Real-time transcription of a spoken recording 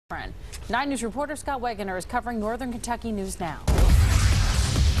9 News reporter Scott Wegener is covering Northern Kentucky news now.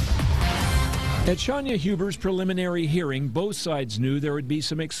 At Shania Huber's preliminary hearing, both sides knew there would be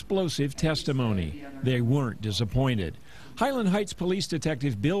some explosive testimony. They weren't disappointed. Highland Heights Police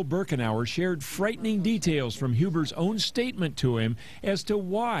Detective Bill Birkenauer shared frightening details from Huber's own statement to him as to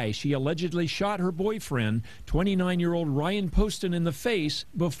why she allegedly shot her boyfriend, 29-year-old Ryan Poston, in the face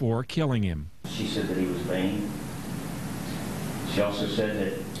before killing him. She said that he was vain. She also said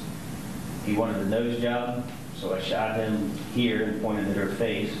that he wanted the nose job, so I shot him here and pointed at her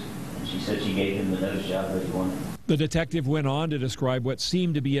face. She said she gave him the nose job that he wanted. The detective went on to describe what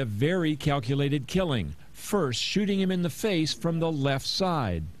seemed to be a very calculated killing. First, shooting him in the face from the left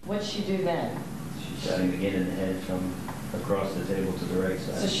side. What'd she do then? She shot him again in the head from across the table to the right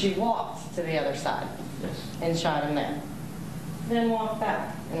side. So she walked to the other side? Yes. And shot him then? Then walked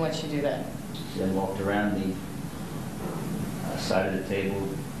back. And what'd she do then? She then walked around the side of the table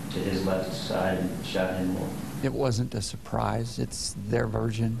to his left side and shot him more. It wasn't a surprise. It's their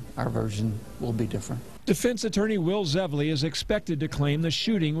version. Our version will be different. Defense attorney Will Zevley is expected to claim the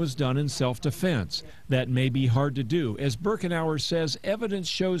shooting was done in self-defense. That may be hard to do, as Birkenauer says evidence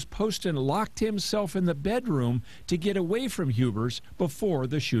shows Poston locked himself in the bedroom to get away from Huber's before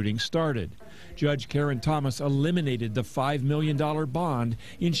the shooting started. Judge Karen Thomas eliminated the $5 million bond,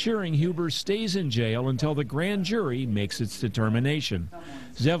 ensuring Huber stays in jail until the grand jury makes its determination.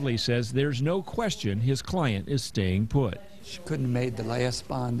 Zevley says there's no question his client is staying put. She couldn't have made the last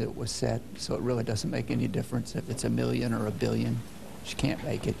bond that was set, so it really doesn't make any difference if it's $1 million or $1 billion. She can't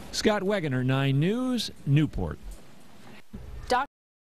make it. Scott Wegener, 9 News, Newport.